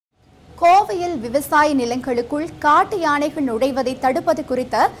கோவையில் விவசாய நிலங்களுக்குள் காட்டு யானைகள் நுழைவதை தடுப்பது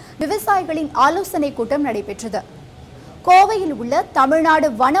குறித்த விவசாயிகளின் ஆலோசனைக் கூட்டம் நடைபெற்றது. கோவையில் உள்ள தமிழ்நாடு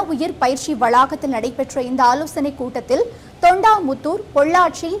வன உயிர் பயிற்சி வளாகத்தில் நடைபெற்ற இந்த ஆலோசனைக் கூட்டத்தில் தொண்டாமுத்தூர்,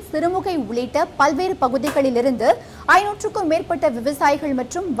 பொள்ளாச்சி, சிறுமுகை உள்ளிட்ட பல்வேறு பகுதிகளிலிருந்து 500க்கும் மேற்பட்ட விவசாயிகள்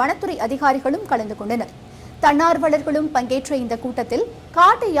மற்றும் வனத்துறை அதிகாரிகளும் கலந்து கொண்டனர். தன்னார்வலர்களும் பங்கேற்ற இந்த கூட்டத்தில்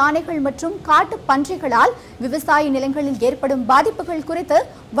காட்டு யானைகள் மற்றும் காட்டு பன்றிகளால் விவசாய நிலங்களில் ஏற்படும் பாதிப்புகள் குறித்து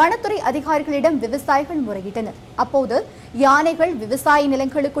வனத்துறை அதிகாரிகளிடம் விவசாயிகள் முறையிட்டனர். அப்போது யானைகள் விவசாய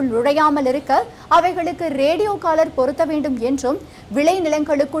நிலங்களுக்குள் நுழையாமல் இருக்க அவைகளுக்கு ரேடியோ காலர் பொருத்த வேண்டும் என்றும், விளை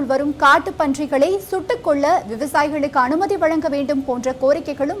நிலங்களுக்குள் வரும் காட்டு பன்றிகளை சுட்டுக்கொள்ள விவசாயிகளுக்கு அனுமதி வழங்க வேண்டும் போன்ற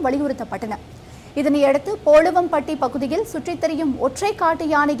கோரிக்கைகளும் வலியுறுத்தப்பட்டன. இதனையடுத்து போலுவம்பட்டி பகுதியில் சுற்றித் திரியும் ஒற்றை காட்டு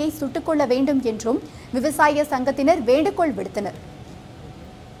யானையை சுட்டுக்கொள்ள வேண்டும் என்றும் விவசாய சங்கத்தினர் வேண்டுகோள் விடுத்தனர்.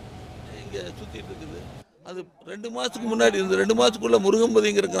 அது 2 மாதத்துக்கு முன்னாடி இந்த 2 மாதத்துக்குள்ள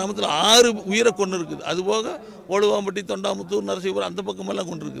முருகம்பதிங்கிற கிராமத்தில் 6 உயிரை கொண்டு இருக்குது. அதுபோக போலுவாம்பட்டி, தொண்டாமுத்தூர், நரசிபுரம் அந்த பக்கமெல்லாம்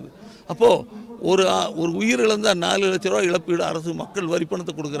கொண்டு இருக்குது. அப்போது ஒரு உயிர் இழந்தால் 4 லட்ச ரூபா இழப்பீடு அரசு மக்கள் வரி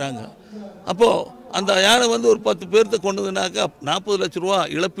பணத்தை கொடுக்குறாங்க. அப்போது அந்த யானை ஒரு 10 பேர்த்த கொண்டதுனாக்கா 40 லட்ச ரூபா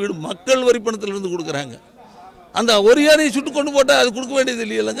இழப்பீடு மக்கள் வரி பணத்திலிருந்து கொடுக்குறாங்க. அந்த ஒரு யானையை சுட்டு கொண்டு போட்டால் அது கொடுக்க வேண்டியது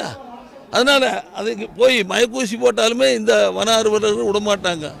இல்லையிலங்க. அதனால் அதுக்கு போய் மயக்கூசி போட்டாலுமே இந்த வன அலுவலர்கள்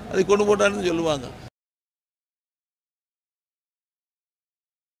விடமாட்டாங்க, அதை கொண்டு போட்டான்னு சொல்லுவாங்க.